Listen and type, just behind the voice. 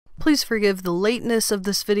Please forgive the lateness of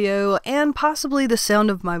this video and possibly the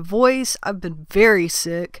sound of my voice. I've been very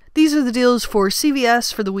sick. These are the deals for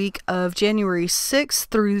CVS for the week of January 6th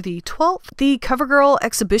through the 12th. The CoverGirl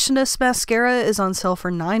Exhibitionist Mascara is on sale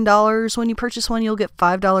for $9. When you purchase one, you'll get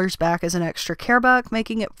 $5 back as an extra care buck,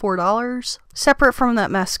 making it $4. Separate from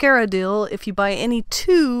that mascara deal, if you buy any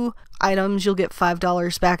 2 items, you'll get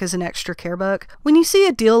 $5 back as an extra care buck. When you see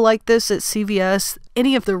a deal like this at CVS,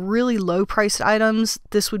 any of the really low priced items,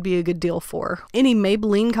 this would be a good deal for. Any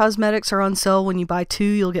Maybelline cosmetics are on sale. When you buy 2,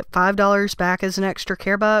 you'll get $5 back as an extra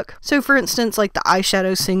care buck. So for instance, like the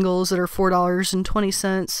eyeshadow singles that are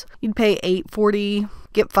 $4.20, you'd pay $8.40.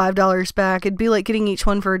 Get $5 back. It'd be like getting each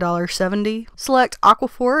one for $1.70. Select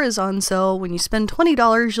Aquaphor is on sale. When you spend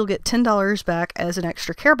 $20, you'll get $10 back as an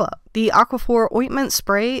extra care buck. The Aquaphor ointment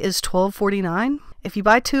spray is $12.49. If you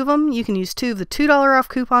buy 2 of them, you can use 2 of the $2 off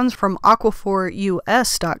coupons from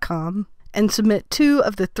aquaphorus.com and submit 2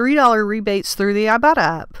 of the $3 rebates through the Ibotta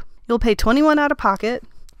app. You'll pay $21 out of pocket.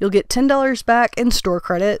 You'll get $10 back in store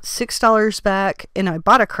credit, $6 back in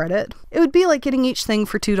Ibotta credit. It would be like getting each thing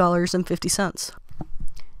for $2.50.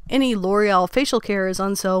 Any L'Oreal facial care is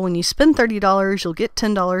on sale. When you spend $30, you'll get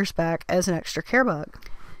 $10 back as an extra care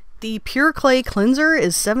buck. The Pure Clay Cleanser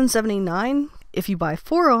is $7.79. If you buy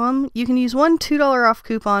 4 of them, you can use one $2 off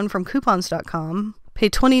coupon from coupons.com, pay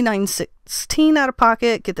 $29.16 out of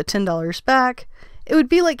pocket, get the $10 back. It would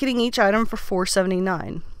be like getting each item for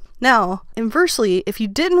 $4.79. Now, inversely, if you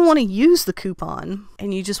didn't want to use the coupon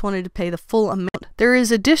and you just wanted to pay the full amount, there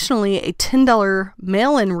is additionally a $10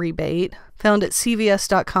 mail-in rebate found at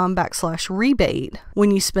cvs.com/rebate when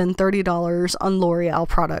you spend $30 on L'Oreal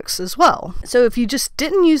products as well. So if you just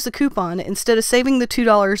didn't use the coupon, instead of saving the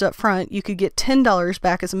 $2 up front, you could get $10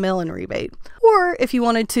 back as a mail-in rebate. Or if you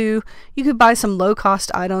wanted to, you could buy some low-cost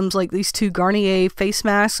items like these 2 Garnier face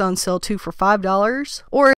masks on sale 2 for $5.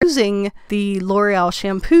 Or using the L'Oreal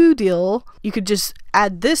shampoo deal, you could just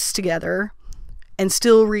add this together and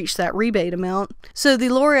still reach that rebate amount. So the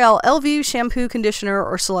L'Oreal Elvive shampoo, conditioner,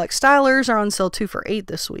 or select stylers are on sale 2 for $8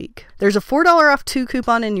 this week. There's a $4 off 2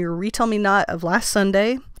 coupon in your Retail Me Not of last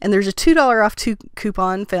Sunday, and there's a $2 off 2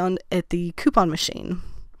 coupon found at the coupon machine.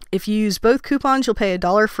 If you use both coupons, you'll pay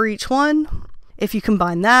 $1 for each one. If you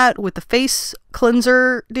combine that with the face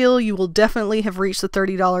cleanser deal, you will definitely have reached the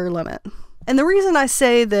 $30 limit. And the reason I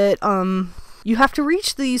say that you have to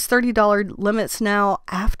reach these $30 limits now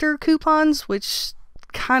after coupons, which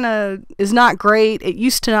kind of is not great. It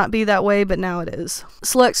used to not be that way, but now it is.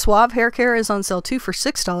 Select Suave Hair Care is on sale 2 for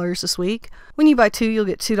 $6 this week. When you buy 2, you'll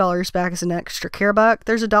get $2 back as an extra care buck.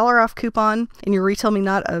 There's a $1 off coupon in your Retail Me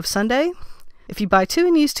Not of Sunday. If you buy 2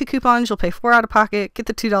 and use 2 coupons, you'll pay $4 out of pocket, get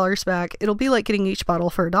the $2 back. It'll be like getting each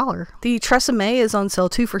bottle for $1. The Tresemme is on sale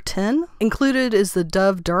 2 for $10. Included is the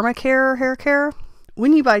Dove Dermacare hair care.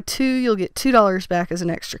 When you buy 2, you'll get $2 back as an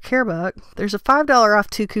extra care buck. There's a $5 off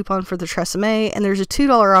 2 coupon for the Tresemme, and there's a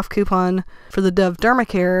 $2 off coupon for the Dove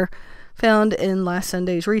Dermacare found in last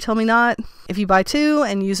Sunday's Retail Me Not. If you buy 2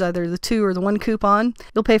 and use either the 2 or the 1 coupon,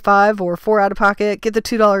 you'll pay $5 or $4 out of pocket, get the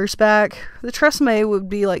 $2 back. The Tresemme would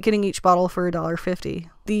be like getting each bottle for $1.50.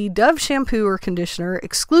 The Dove shampoo or conditioner,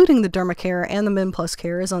 excluding the Dermacare and the Men Plus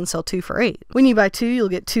Care, is on sale 2 for $8. When you buy 2, you'll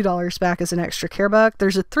get $2 back as an extra care buck.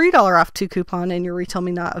 There's a $3 off 2 coupon in your Retail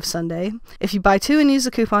Me Not of Sunday. If you buy 2 and use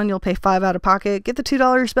the coupon, you'll pay $5 out of pocket, get the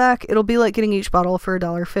 $2 back. It'll be like getting each bottle for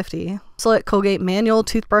 $1.50. Select Colgate manual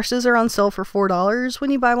toothbrushes are on sale for $4.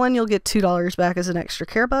 When you buy one, you'll get $2 back as an extra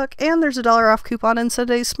care buck, and there's a $1 off coupon in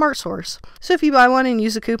Sunday's Smart Source. So if you buy one and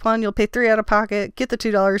use a coupon, you'll pay $3 out of pocket, get the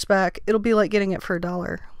 $2 back. It'll be like getting it for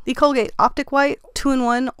 $1. The Colgate Optic White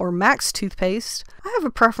 2-in-1 or Max toothpaste, I have a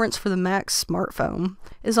preference for the Max Smart Foam,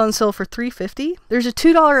 is on sale for $3.50. There's a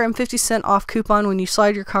 $2.50 off coupon when you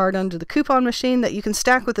slide your card under the coupon machine that you can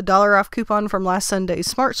stack with the $1 off coupon from last Sunday's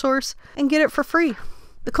Smart Source and get it for free.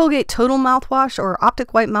 The Colgate Total Mouthwash or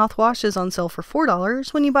Optic White Mouthwash is on sale for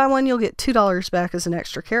 $4. When you buy one, you'll get $2 back as an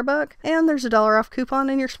extra care buck, and there's a $1 off coupon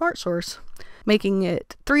in your Smart Source, making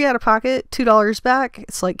it $3 out of pocket, $2 back.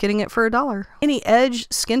 It's like getting it for $1. Any Edge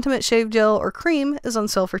Skintimate Shave Gel or Cream is on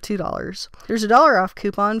sale for $2. There's a $1 off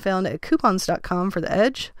coupon found at coupons.com for the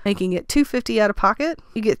Edge, making it $2.50 out of pocket.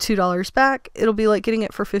 You get $2 back. It'll be like getting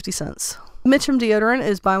it for 50 cents. Mitchum deodorant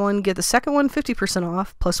is buy one, get the second one 50%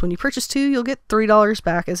 off, plus when you purchase 2, you'll get $3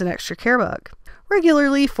 back as an extra care buck.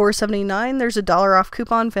 Regularly $4.79, there's a $1 off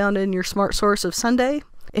coupon found in your Smart Source of Sunday.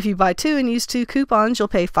 If you buy 2 and use 2 coupons, you'll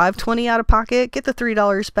pay $5.20 out of pocket, get the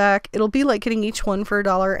 $3 back. It'll be like getting each one for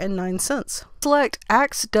 $1.09. Select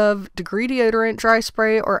Axe Dove Degree Deodorant Dry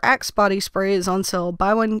Spray or Axe Body Spray is on sale.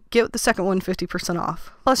 Buy one, get the second one 50%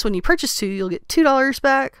 off. Plus, when you purchase 2, you'll get $2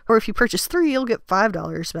 back, or if you purchase 3, you'll get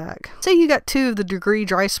 $5 back. Say you got 2 of the Degree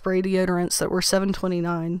Dry Spray deodorants that were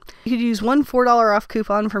 $7.29. You could use one $4 off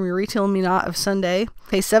coupon from your retail Minot of Sunday,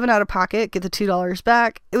 pay $7 out of pocket, get the $2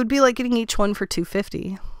 back. It would be like getting each one for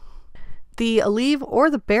 $2.50. The Aleve or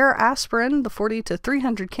the Bare Aspirin, the 40 to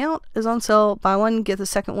 300 count, is on sale. Buy one, get the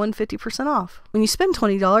second one 50% off. When you spend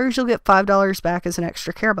 $20, you'll get $5 back as an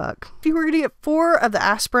extra care buck. If you were going to get 4 of the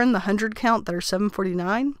aspirin, the 100 count that are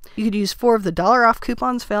 $7.49, you could use 4 of the $1 off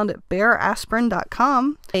coupons found at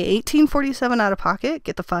bareaspirin.com. Pay $18.47 out of pocket,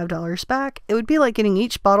 get the $5 back. It would be like getting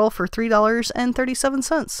each bottle for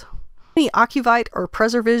 $3.37. Any Ocuvite or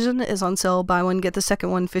Preservision is on sale. Buy one, get the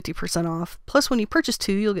second one 50% off. Plus, when you purchase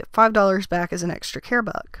 2, you'll get $5 back as an extra care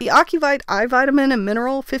buck. The Ocuvite Eye Vitamin and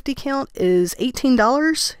Mineral 50 count is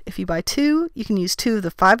 $18. If you buy 2, you can use 2 of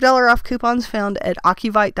the $5 off coupons found at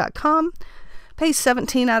Ocuvite.com. Pay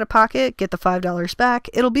 $17 out of pocket, get the $5 back.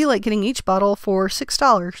 It'll be like getting each bottle for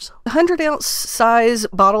 $6. The 100-ounce size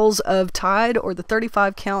bottles of Tide or the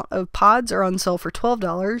 35 count of pods are on sale for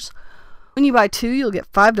 $12. When you buy 2, you'll get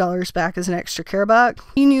 $5 back as an extra care buck.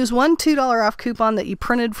 You can use one $2 off coupon that you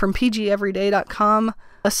printed from pgeveryday.com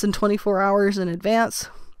less than 24 hours in advance,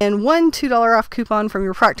 and one $2 off coupon from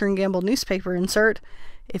your Procter & Gamble newspaper insert.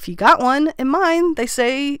 If you got one, in mine, they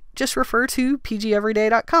say just refer to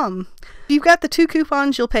pgeveryday.com. If you've got the 2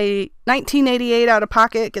 coupons, you'll pay $19.88 out of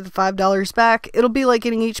pocket, get the $5 back. It'll be like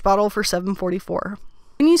getting each bottle for $7.44.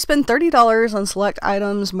 When you spend $30 on select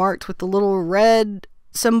items marked with the little red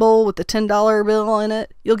symbol with the $10 bill in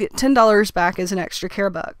it, you'll get $10 back as an extra care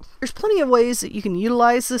buck. There's plenty of ways that you can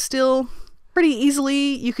utilize this deal. Pretty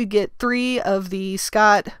easily, you could get 3 of the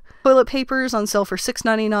Scott toilet papers on sale for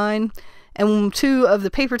 $6.99 and 2 of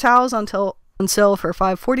the paper towels on sale for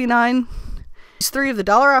 $5.49. Use 3 of the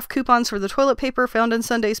 $1 off coupons for the toilet paper found in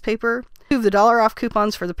Sunday's paper, 2 of the $1 off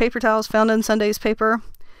coupons for the paper towels found in Sunday's paper,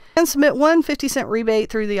 and submit one 50-cent rebate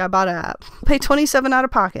through the Ibotta app. Pay $27 out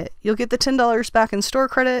of pocket. You'll get the $10 back in store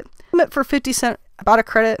credit. Submit for 50-cent Ibotta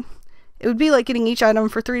credit. It would be like getting each item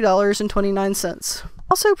for $3.29.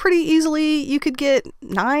 Also, pretty easily, you could get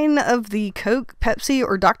 9 of the Coke, Pepsi,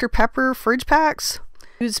 or Dr. Pepper fridge packs.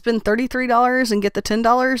 You would spend $33 and get the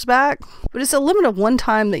 $10 back. But it's a limit of one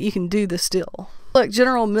time that you can do this deal. Look,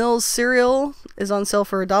 General Mills cereal is on sale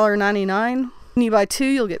for $1.99. When you buy 2,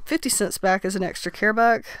 you'll get 50 cents back as an extra care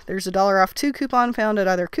buck. There's a $1 off 2 coupon found at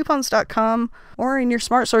either coupons.com or in your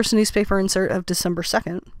Smart Source newspaper insert of December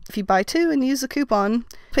 2nd. If you buy 2 and use the coupon,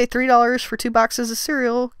 pay $3 for 2 boxes of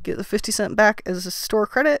cereal, get the 50 cent back as a store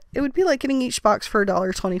credit. It would be like getting each box for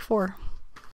 $1.24.